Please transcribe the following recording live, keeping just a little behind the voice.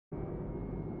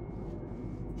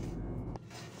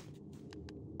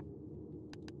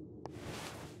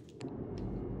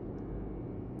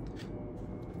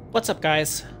What's up,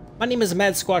 guys? My name is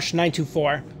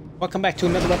MadSquash924. Welcome back to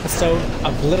another episode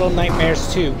of Little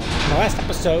Nightmares 2. In the last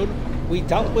episode, we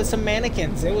dealt with some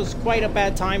mannequins. It was quite a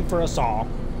bad time for us all.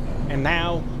 And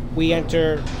now we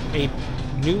enter a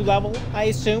new level, I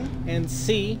assume, and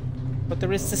see what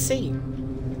there is to see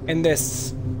in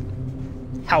this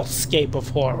hellscape of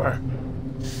horror.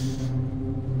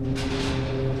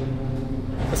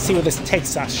 Let's see where this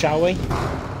takes us, shall we?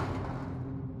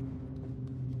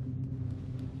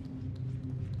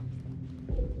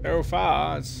 So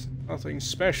far, it's nothing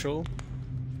special,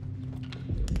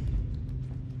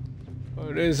 but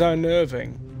it is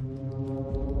unnerving.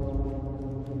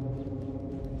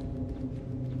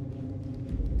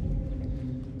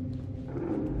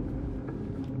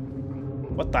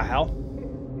 What the hell?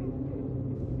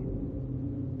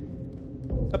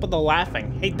 What's up with the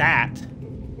laughing? Hate that.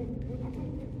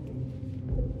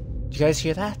 Did you guys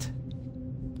hear that?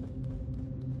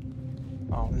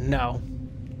 Oh no.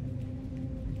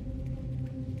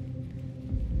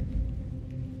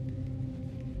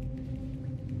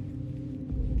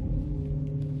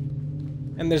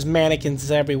 And there's mannequins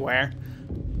everywhere.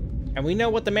 And we know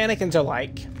what the mannequins are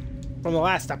like from the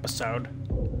last episode.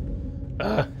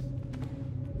 Ugh.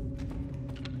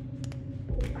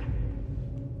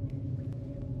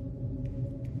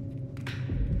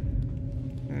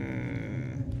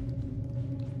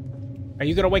 Are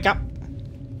you gonna wake up?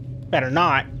 Better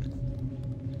not.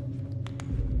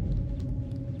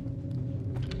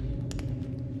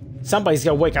 Somebody's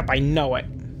gonna wake up, I know it.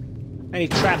 Any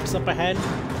traps up ahead?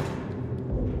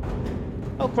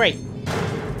 Oh, great.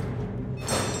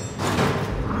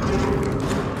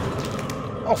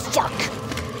 Oh, fuck!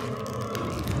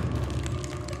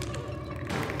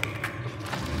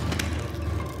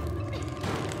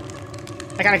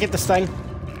 I gotta get this thing.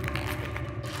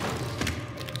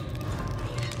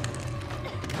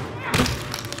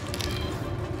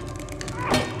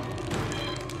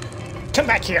 Come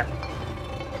back here!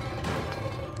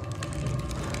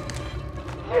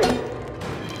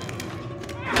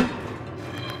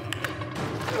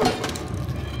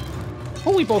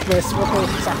 Oh, we both missed. We're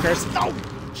both suckers. Oh,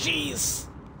 jeez.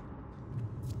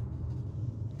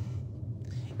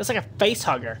 It's like a face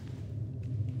hugger.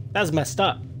 That was messed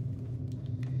up.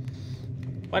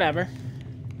 Whatever.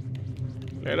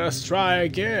 Let us try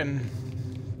again.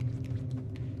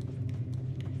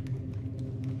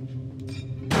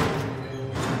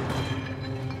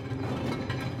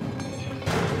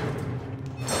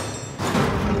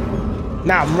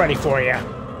 Now I'm ready for you.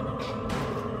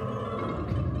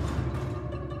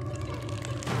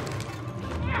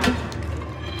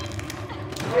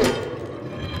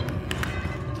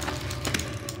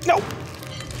 No!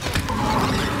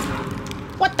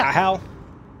 What the hell?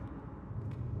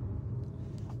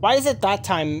 Why is it that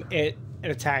time it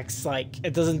attacks, like,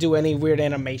 it doesn't do any weird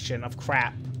animation of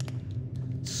crap?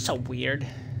 So weird.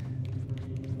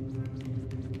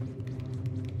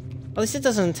 At least it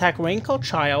doesn't attack Raincoat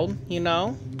Child, you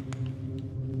know?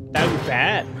 That would be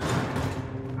bad.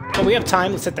 But we have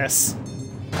time, let's hit this.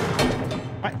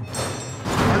 What?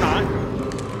 Or not.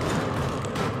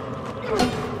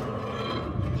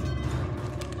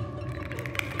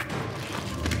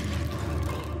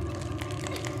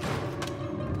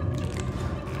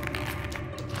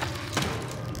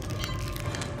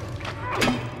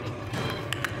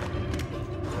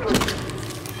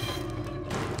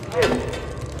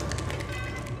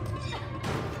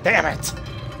 Damn it!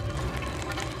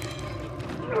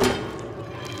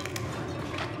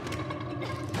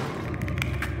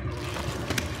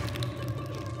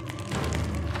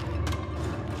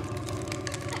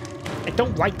 I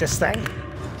don't like this thing.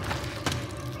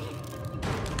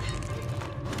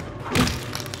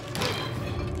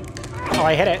 Oh,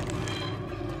 I hit it.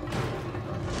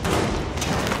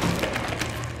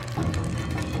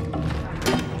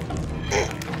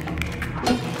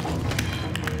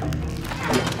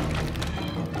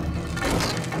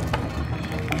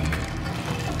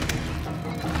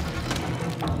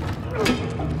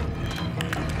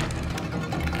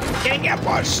 Can't get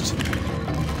pushed.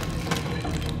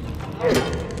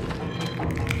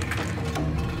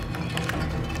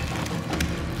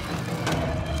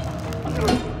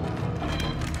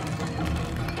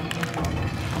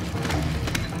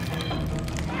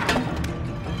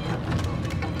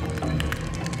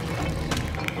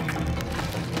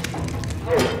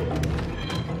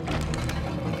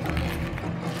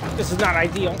 This is not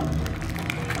ideal.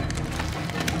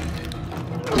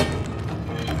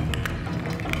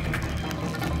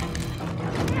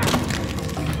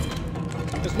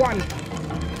 There's one.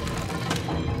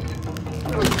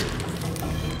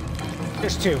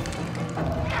 There's two.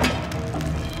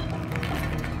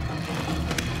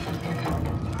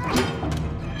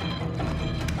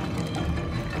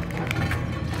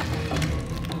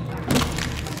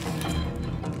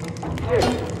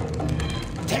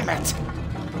 Damn it!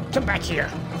 Come back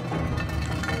here.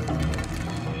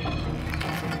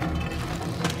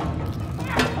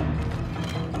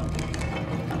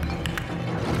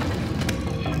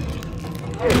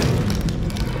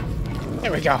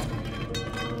 There we go.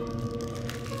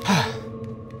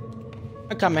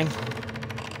 I'm coming.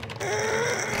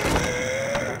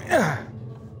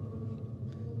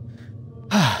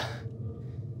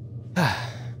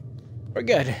 We're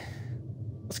good.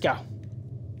 Let's go.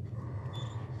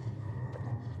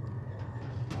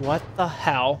 What the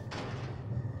hell?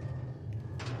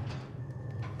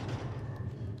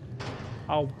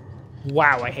 Oh,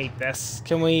 wow, I hate this.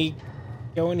 Can we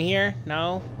go in here?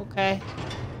 No? Okay.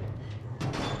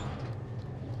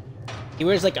 He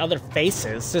wears like other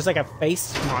faces. There's like a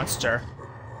face monster.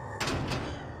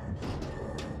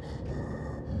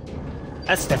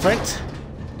 That's different.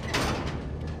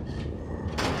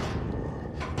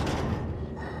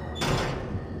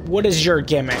 What is your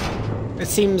gimmick? It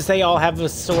seems they all have a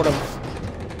sort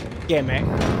of gimmick.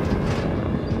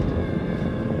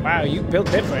 Wow, you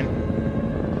built different.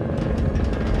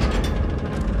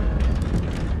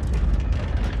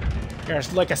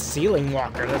 There's like a ceiling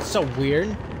walker. That's so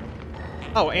weird.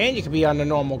 Oh, and you can be on the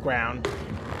normal ground.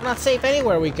 We're not safe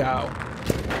anywhere we go.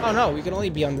 Oh no, we can only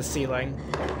be on the ceiling.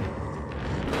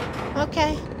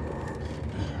 Okay.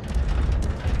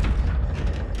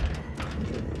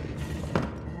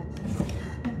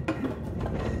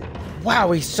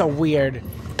 Wow, he's so weird.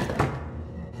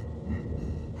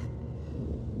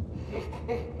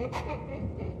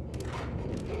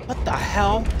 What the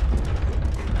hell?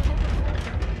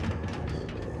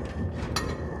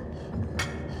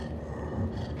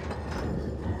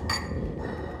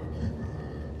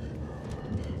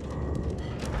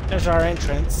 There's our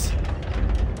entrance.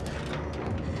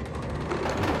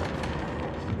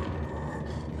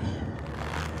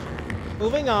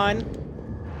 Moving on.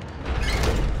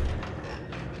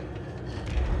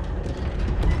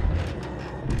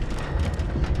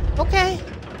 Okay.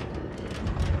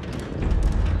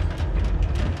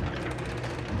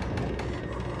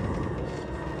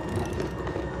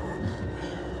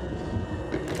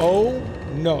 Oh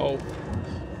no.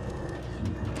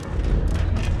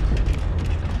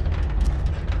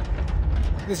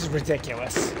 This is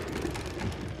ridiculous.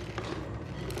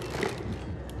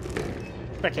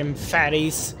 Frickin'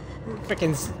 fatties.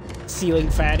 Frickin' ceiling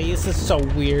fatties. This is so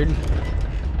weird.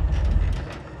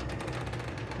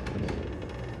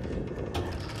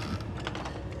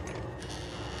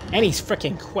 And he's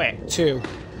frickin' quick, too.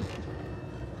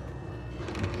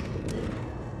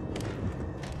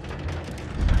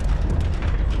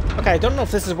 Okay, I don't know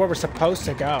if this is where we're supposed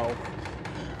to go.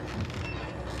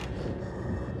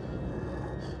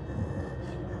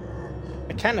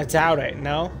 I kinda doubt it,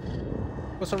 no?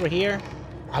 What's over here?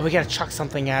 Oh, we gotta chuck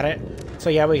something at it. So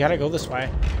yeah, we gotta go this way.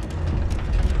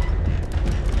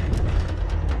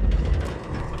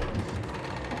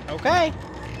 Okay.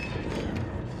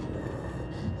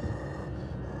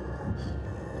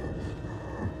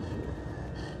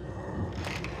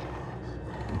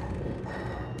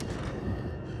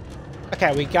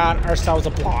 Okay, we got ourselves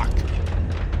a block.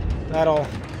 That'll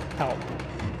help.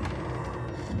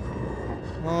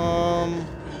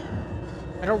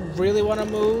 I don't really want to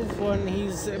move when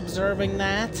he's observing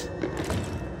that.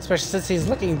 Especially since he's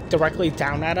looking directly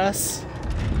down at us.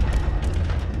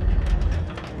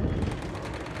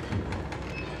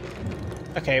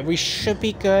 Okay, we should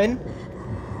be good.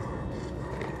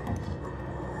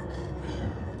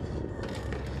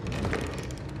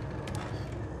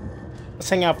 Let's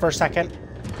hang out for a second.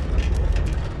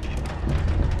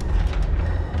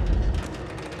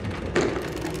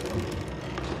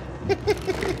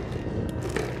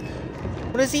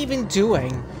 What is he even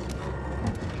doing?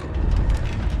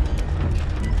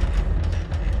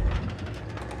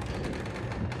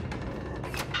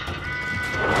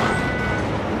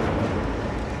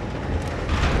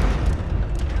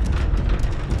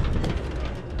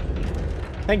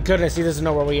 Thank goodness he doesn't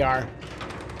know where we are.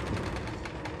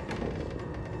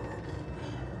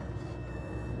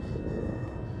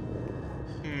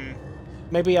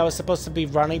 Maybe I was supposed to be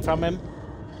running from him.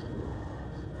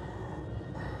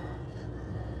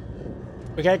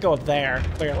 We gotta go up there,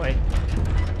 clearly.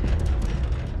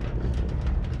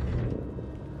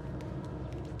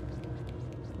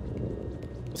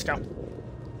 Let's go.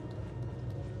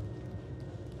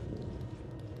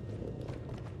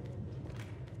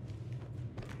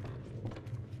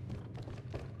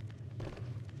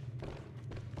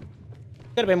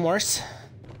 Could have been worse,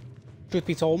 truth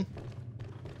be told.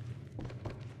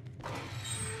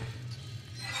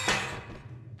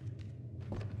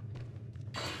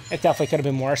 It definitely could have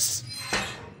been worse.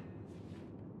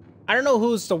 I don't know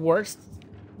who's the worst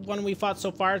one we fought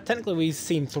so far. Technically, we've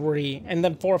seen 3, and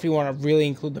then 4 if you want to really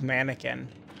include the mannequin.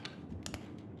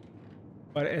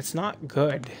 But it's not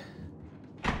good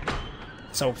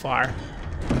so far.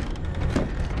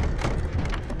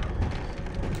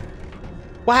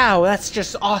 Wow, that's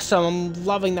just awesome. I'm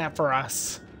loving that for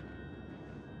us.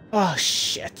 Oh,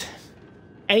 shit.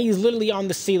 And he's literally on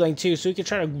the ceiling, too, so we can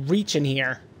try to reach in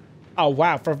here. Oh,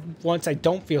 wow. For once, I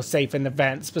don't feel safe in the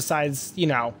vents, besides, you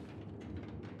know,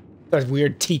 that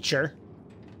weird teacher.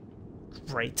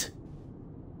 Great.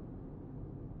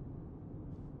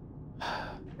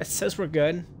 It says we're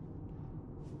good.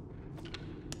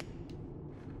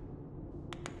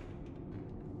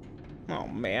 Oh,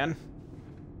 man.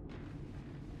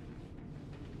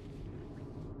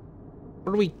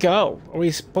 Where do we go? Are we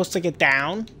supposed to get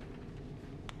down?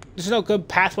 There's no good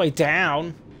pathway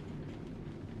down.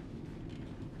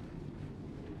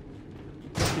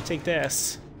 We take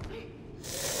this.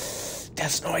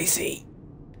 That's noisy.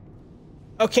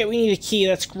 Okay, we need a key.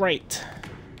 That's great.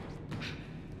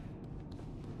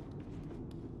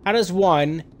 How does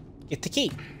one get the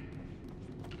key?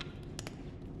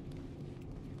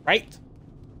 Right?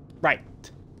 Right.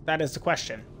 That is the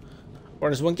question. Where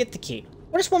does one get the key?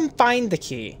 Where does one find the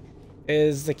key?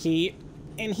 Is the key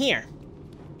in here?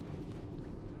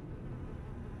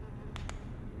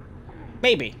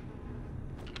 Maybe.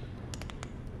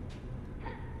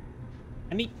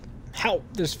 I need help.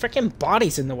 There's freaking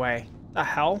bodies in the way. The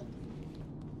hell?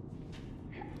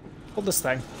 Hold this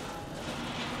thing.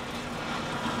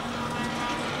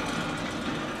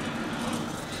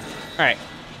 Alright.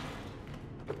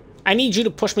 I need you to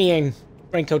push me in,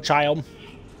 Raincoat Child.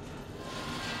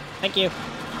 Thank you.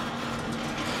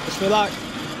 Wish me luck.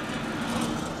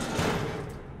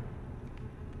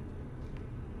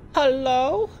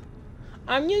 Hello?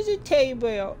 I'm using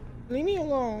table. Leave me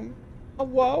alone.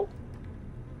 Hello?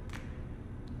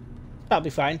 Probably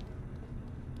fine.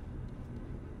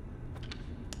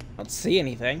 I don't see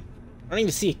anything. I don't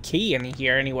even see a key in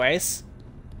here anyways.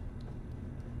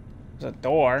 There's a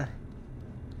door.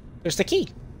 There's the key.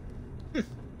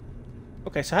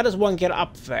 Okay, so how does one get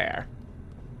up there?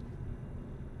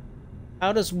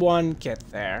 How does one get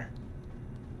there?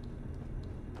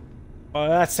 Well,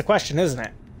 that's the question, isn't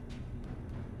it?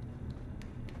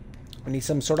 We need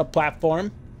some sort of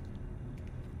platform.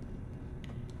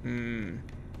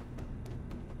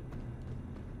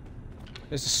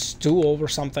 There's a stool or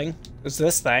something. There's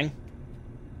this thing.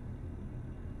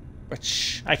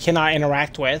 Which I cannot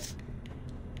interact with.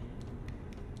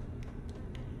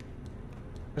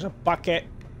 There's a bucket.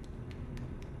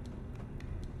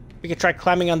 We could try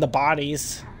climbing on the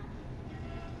bodies.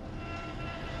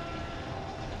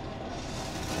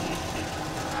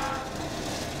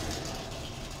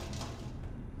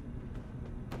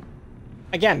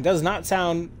 Again, does not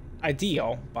sound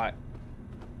ideal, but...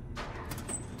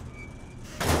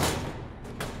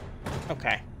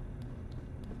 Okay.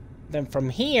 Then from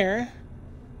here...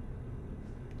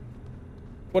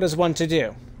 What is one to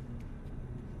do?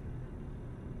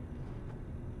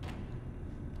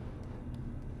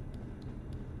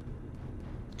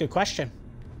 Good question.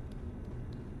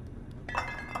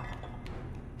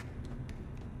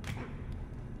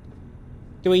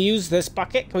 Do we use this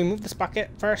bucket? Can we move this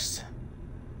bucket first?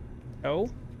 No.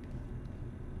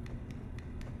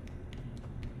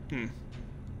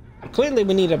 Clearly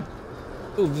we need to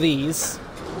move these.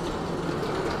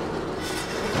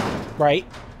 Right.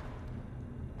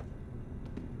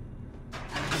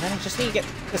 And then I just need to get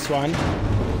this one.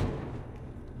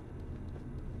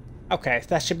 Okay,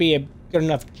 that should be a good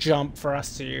enough jump for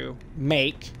us to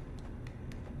make.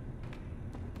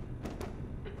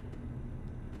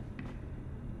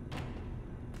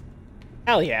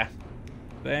 Hell yeah.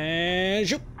 Then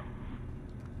shoot.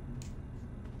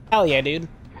 Hell yeah, dude.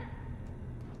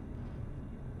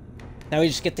 Now we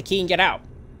just get the key and get out.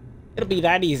 It'll be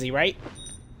that easy, right?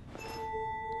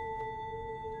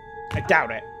 I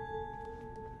doubt it.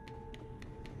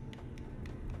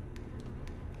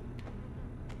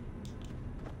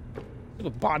 The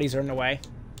bodies are in the way.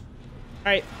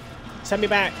 Alright, send me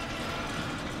back.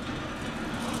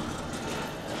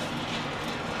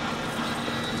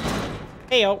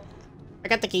 Heyo, I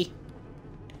got the key.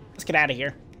 Let's get out of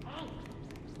here.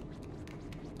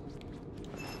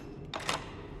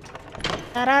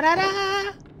 Da da da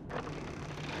da.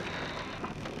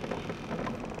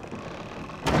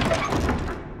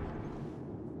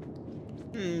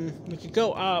 We could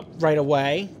go up right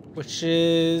away, which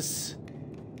is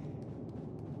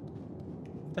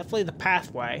definitely the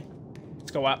pathway.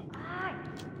 Let's go up.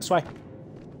 This way.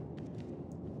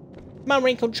 Come on,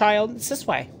 Raincoat Child. It's this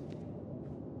way.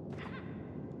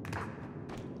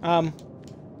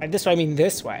 By this way, I mean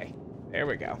this way. There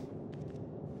we go.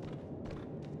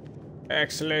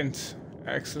 Excellent.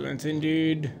 Excellent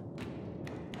indeed.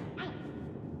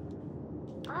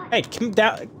 Hey, come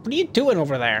down. What are you doing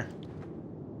over there?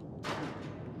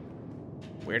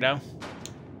 Weirdo.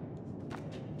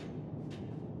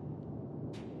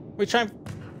 We trying.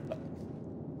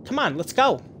 Come on, let's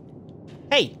go.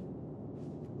 Hey.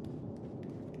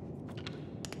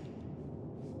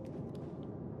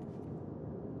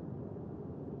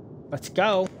 Let's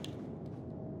go.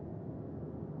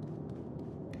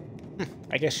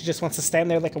 I guess she just wants to stand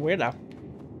there like a weirdo.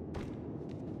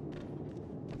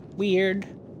 Weird.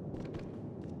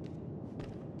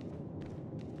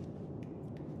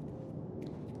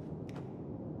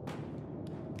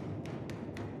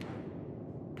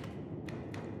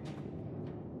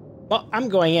 Well, I'm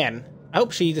going in. I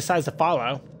hope she decides to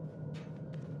follow.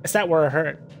 Is that where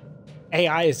her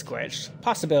AI is glitched?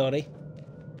 Possibility.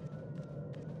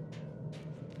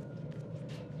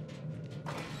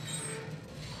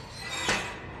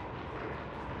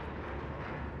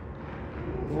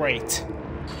 Great.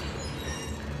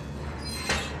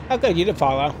 Oh good, you did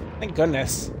follow. Thank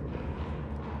goodness.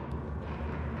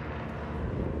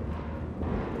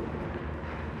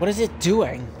 What is it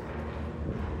doing?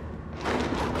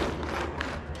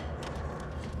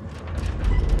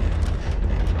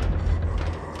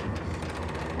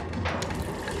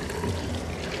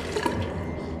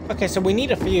 Okay, so we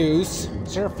need a fuse.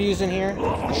 Is there a fuse in here?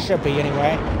 There should be,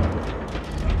 anyway.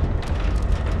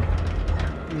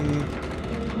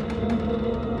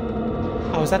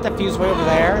 Oh, is that the fuse way over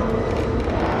there?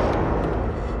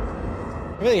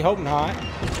 I really hope not.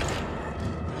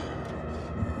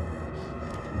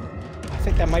 I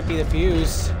think that might be the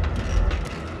fuse.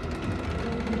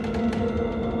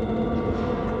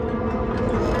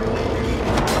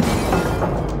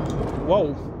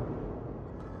 Whoa.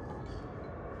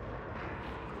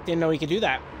 Didn't know he could do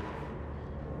that.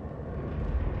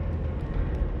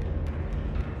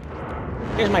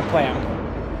 Here's my plan.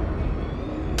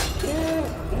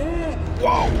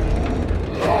 Whoa!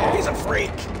 He's a freak!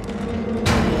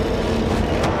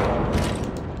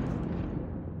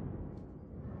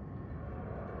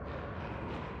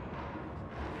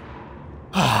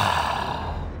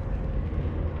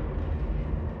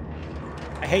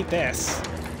 I hate this.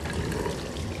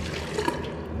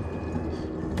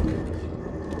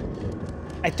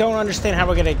 I don't understand how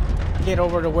we're gonna get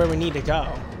over to where we need to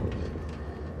go.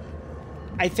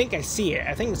 I think I see it.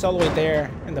 I think it's all the way there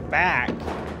in the back,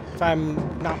 if I'm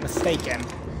not mistaken.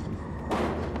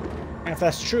 And if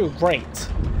that's true, great.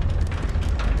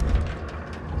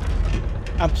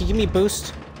 Can you give me a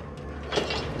boost?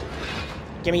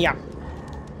 Give me up.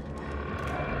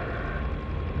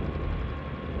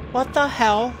 What the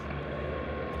hell?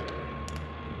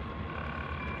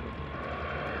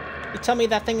 You tell me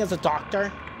that thing is a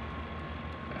doctor?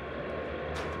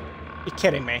 You're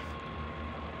kidding me.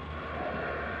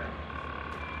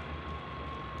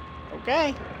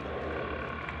 Okay.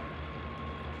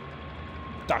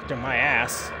 Doctor my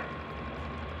ass.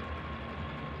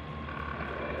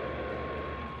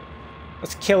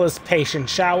 Let's kill his patient,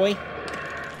 shall we?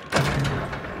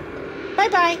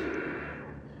 Bye-bye.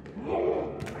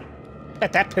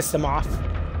 Bet that pissed him off.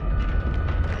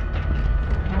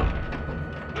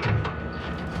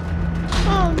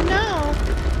 Oh no!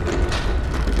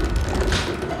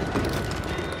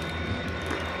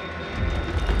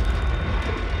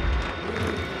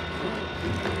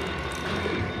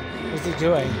 What's he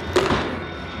doing?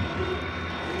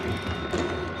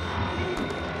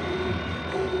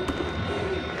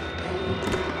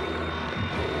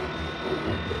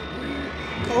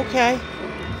 Okay.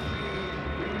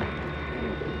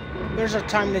 There's our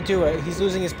time to do it. He's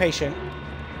losing his patient.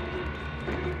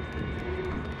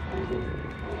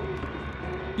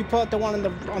 You pull out the one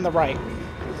on the right.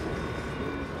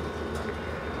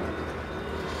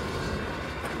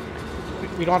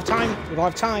 We don't have time. We don't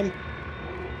have time.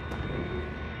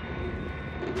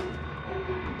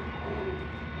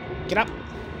 Get up.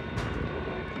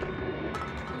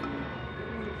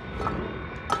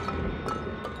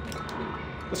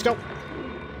 Let's go.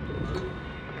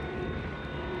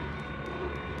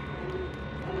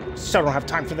 So don't have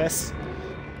time for this.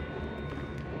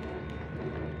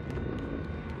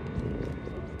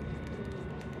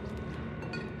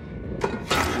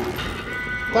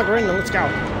 Plug her in and let's go.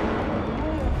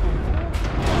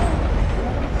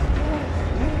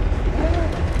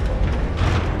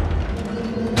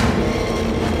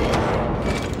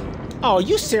 Oh, are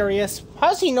you serious? How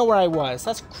does he know where I was?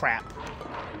 That's crap.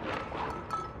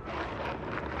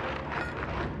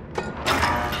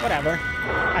 Whatever.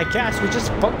 I guess we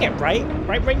just book it, right?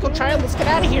 Right, Wrinkle Child? Let's get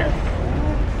out of here.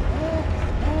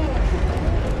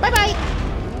 Bye-bye.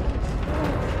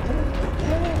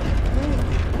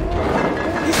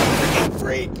 He's a freaking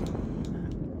freak.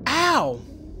 Ow.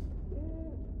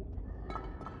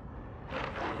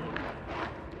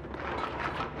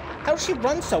 How did she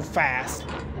run so fast?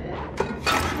 I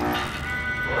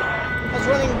was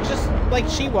running just like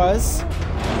she was.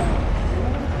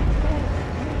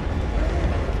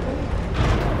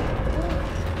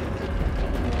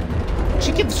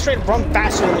 She can straight run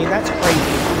faster than me. That's crazy.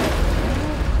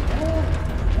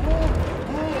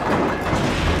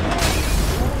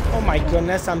 Oh my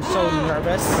goodness, I'm so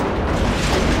nervous.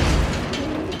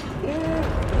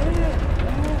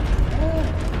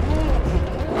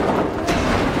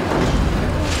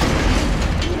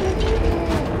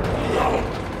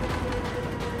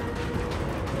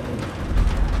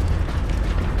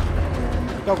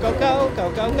 Go, go, go, go,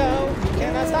 go, go. You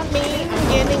cannot stop me. I'm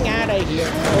getting out of here.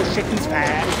 Oh shit, he's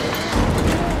fast.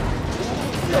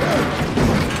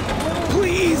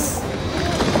 Please.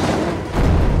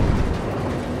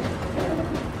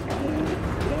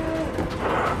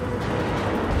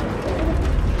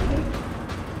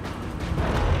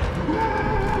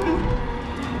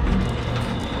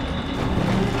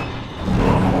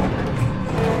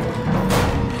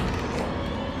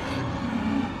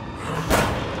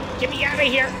 Get me out of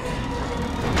here!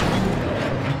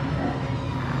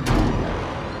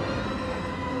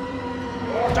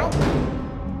 Jump!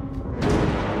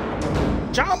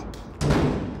 Jump!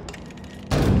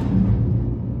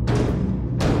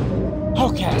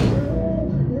 Okay.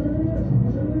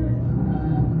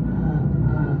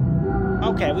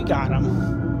 Okay, we got him.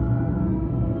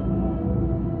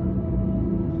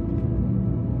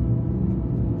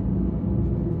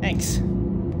 Thanks.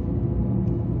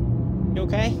 You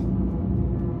okay?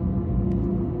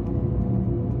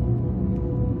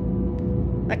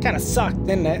 That kind of sucked,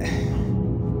 didn't it?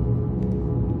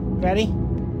 Ready?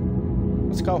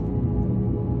 Let's go.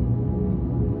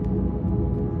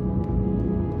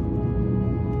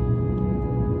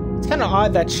 It's kind of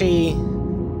odd that she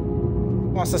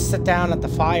wants to sit down at the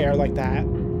fire like that,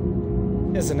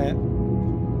 isn't it?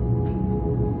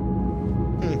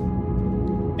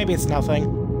 Maybe it's nothing.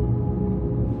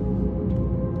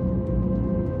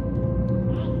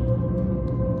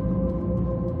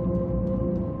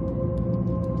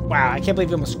 Wow, I can't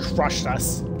believe it almost crushed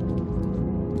us.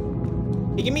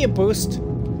 Can you give me a boost?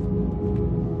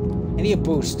 I need a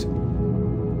boost.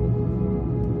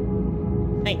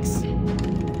 Thanks.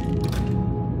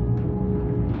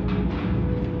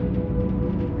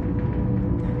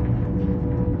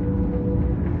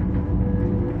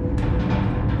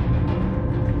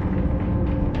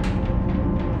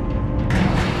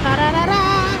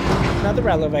 Another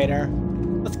elevator.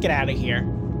 Let's get out of here.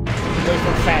 Wait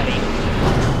for Fatty.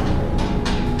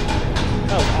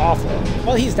 That was awful.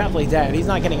 Well, he's definitely dead. He's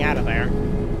not getting out of there.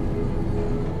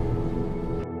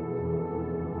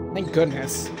 Thank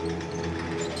goodness.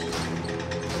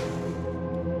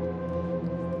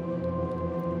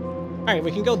 Alright,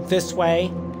 we can go this way.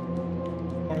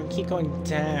 Or we can keep going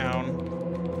down.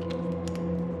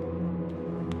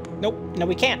 Nope. No,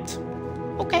 we can't.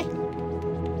 Okay.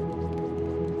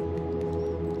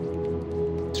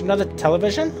 Is there another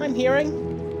television I'm hearing?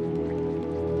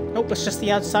 Nope, it's just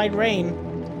the outside rain.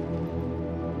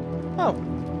 Oh.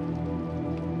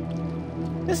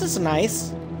 This is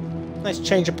nice. Nice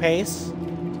change of pace.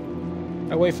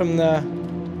 Away from the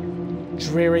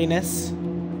dreariness.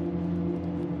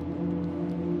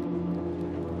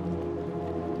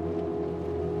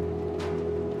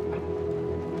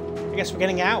 I guess we're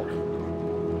getting out.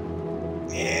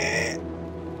 Yeah.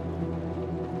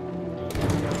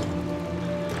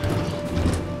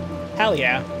 Hell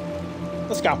yeah.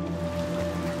 Let's go.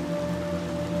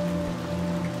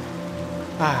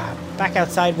 Ah, back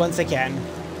outside once again.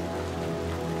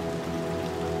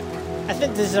 I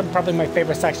think these are probably my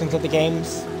favorite sections of the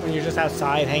games, when you're just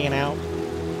outside hanging out.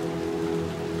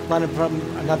 Running from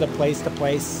another place to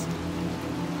place.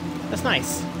 That's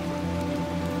nice.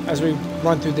 As we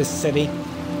run through this city.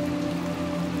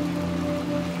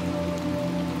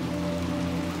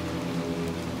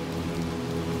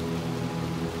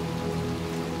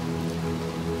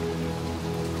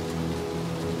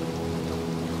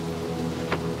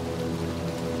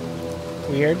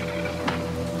 Weird.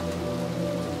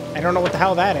 I don't know what the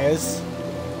hell that is.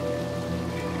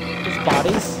 These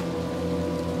bodies?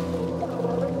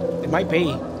 It might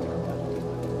be.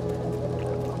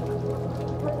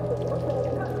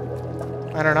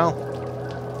 I don't know.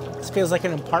 This feels like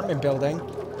an apartment building.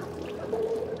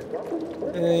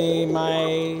 Am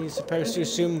I supposed to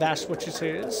assume that's what it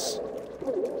is?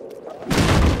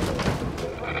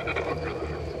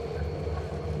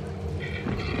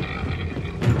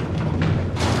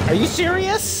 Are you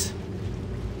serious?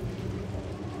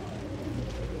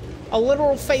 A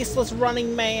literal faceless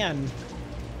running man.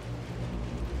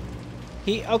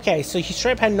 Okay, so he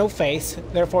straight up had no face,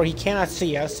 therefore he cannot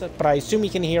see us, but I assume he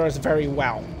can hear us very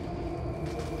well.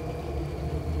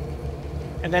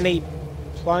 And then he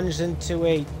plunged into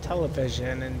a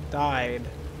television and died.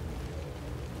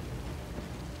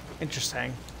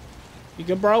 Interesting. You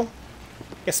good, bro?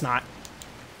 Guess not.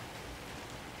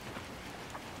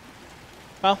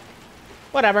 Well,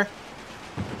 whatever.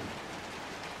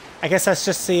 I guess that's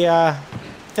just the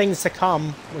things to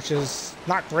come, which is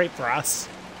not great for us.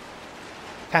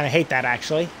 Kind of hate that,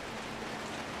 actually.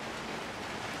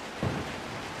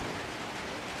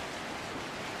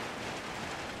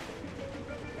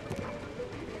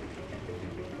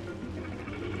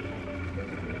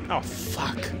 Oh,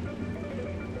 fuck.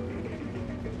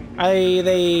 Are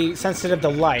they sensitive to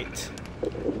light?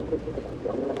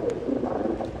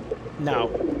 No.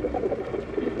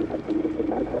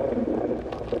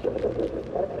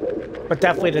 But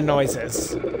definitely the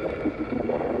noises.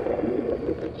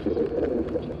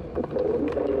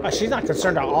 Oh, she's not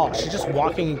concerned at all. She's just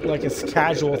walking like it's a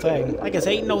casual thing. Like it's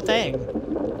ain't no thing.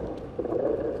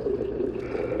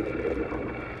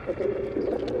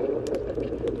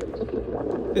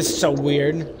 This is so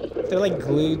weird. They're like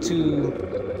glued to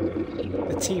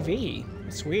the TV.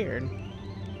 It's weird.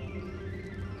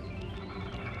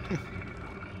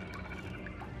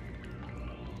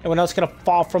 Anyone else gonna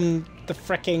fall from the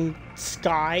fricking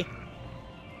sky?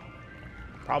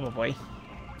 Probably.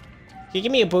 Can you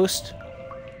give me a boost?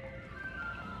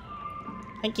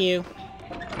 Thank you.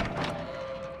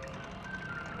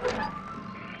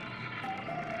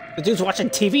 The dude's watching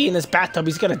TV in his bathtub.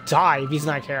 He's gonna die if he's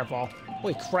not careful.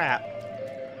 Holy crap.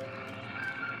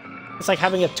 It's like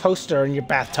having a toaster in your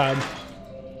bathtub.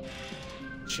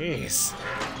 Jeez.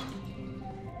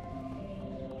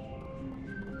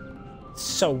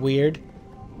 So weird.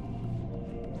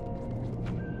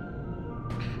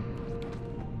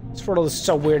 This portal is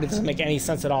so weird, it doesn't make any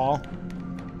sense at all.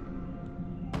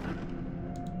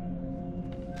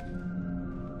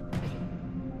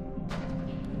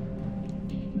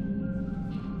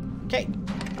 Okay,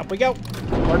 up we go.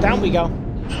 Or down we go.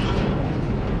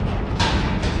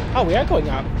 Oh, we are going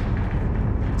up.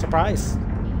 Surprise.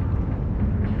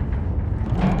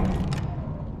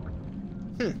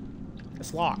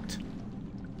 It's locked.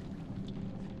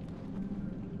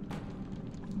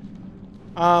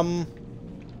 And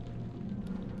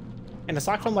it's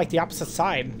locked from like the opposite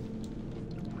side.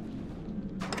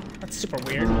 That's super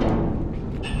weird.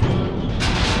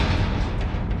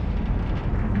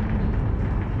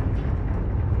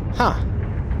 Huh.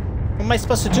 What am I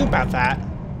supposed to do about that?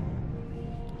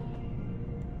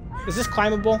 Is this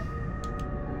climbable?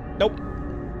 Nope.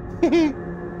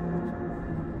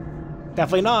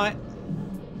 Definitely not.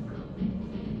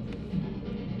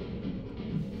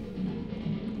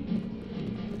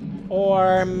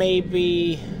 Or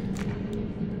maybe...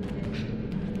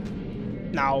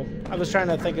 No. I was trying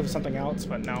to think of something else,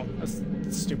 but no. That's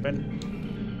stupid.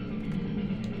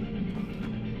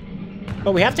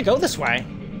 But we have to go this way.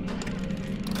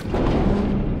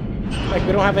 Like,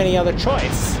 we don't have any other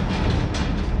choice.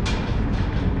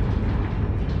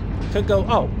 Could go...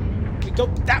 Oh. Could go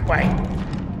that way.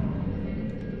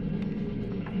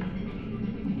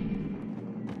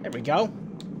 There we go.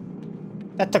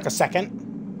 That took a second.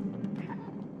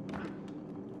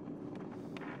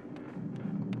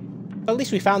 At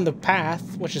least we found the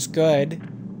path, which is good.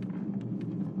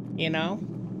 You know?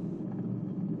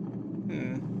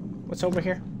 What's over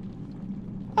here?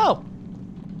 Oh!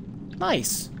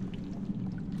 Nice.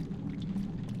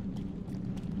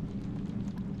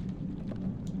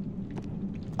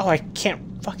 Oh, I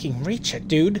can't fucking reach it,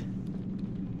 dude.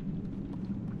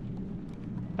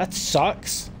 That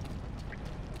sucks.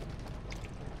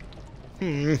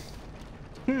 I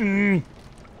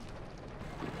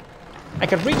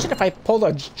could reach it if I pulled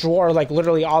a drawer, like,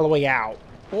 literally all the way out.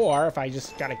 Or if I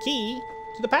just got a key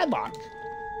to the padlock.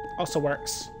 Also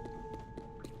works.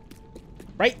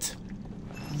 Right.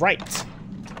 Right.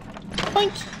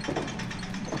 Boink.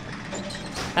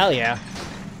 Hell yeah.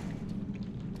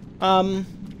 Can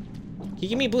you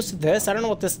give me a boost to this? I don't know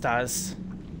what this does.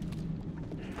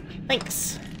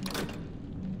 Thanks.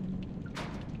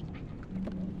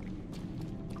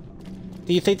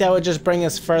 Do you think that would just bring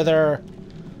us further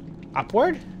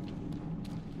upward?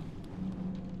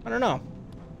 I don't know.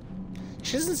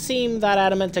 She doesn't seem that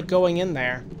adamant to going in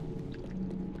there.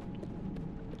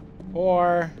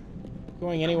 or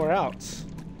going anywhere else.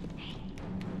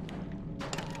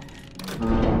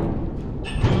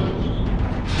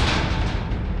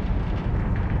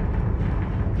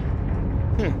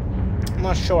 I'm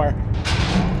not sure.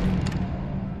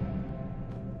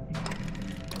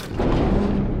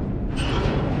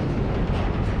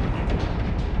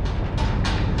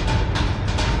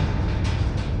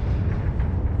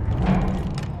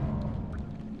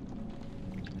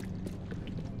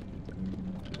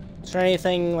 Is there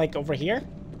anything, like, over here?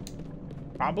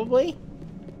 Probably?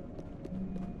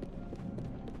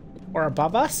 Or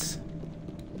above us?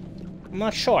 I'm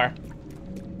not sure.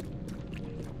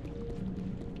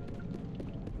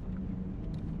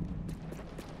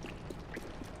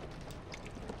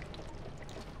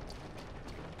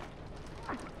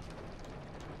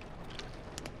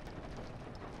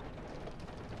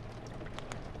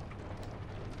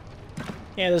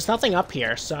 Yeah, there's nothing up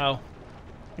here, so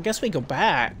I guess we go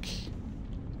back.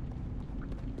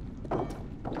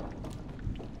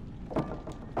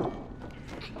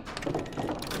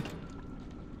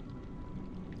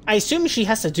 I assume she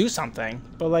has to do something,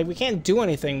 but like we can't do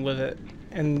anything with it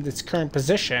in its current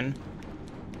position.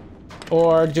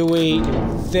 Or do we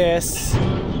do this,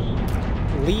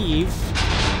 leave,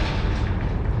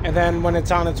 and then when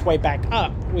it's on its way back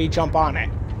up, we jump on it?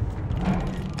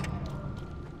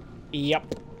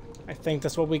 Yep. I think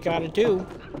that's what we gotta do.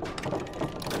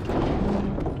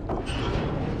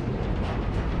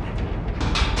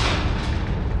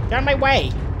 Get out of my way!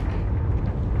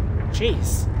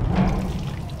 Jeez.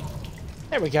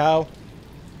 There we go.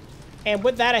 And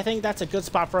with that, I think that's a good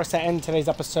spot for us to end today's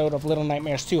episode of Little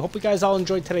Nightmares 2. Hope you guys all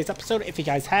enjoyed today's episode. If you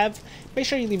guys have, make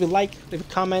sure you leave a like, leave a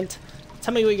comment.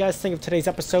 Tell me what you guys think of today's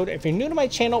episode. If you're new to my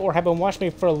channel or have been watching me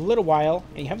for a little while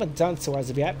and you haven't done so as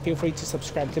of yet, feel free to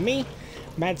subscribe to me,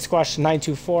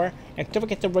 MadSquash924, and don't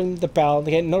forget to ring the bell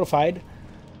to get notified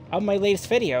of my latest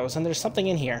videos. And there's something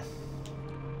in here.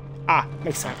 Ah,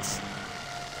 makes sense.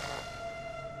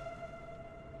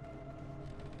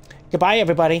 Goodbye,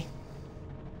 everybody.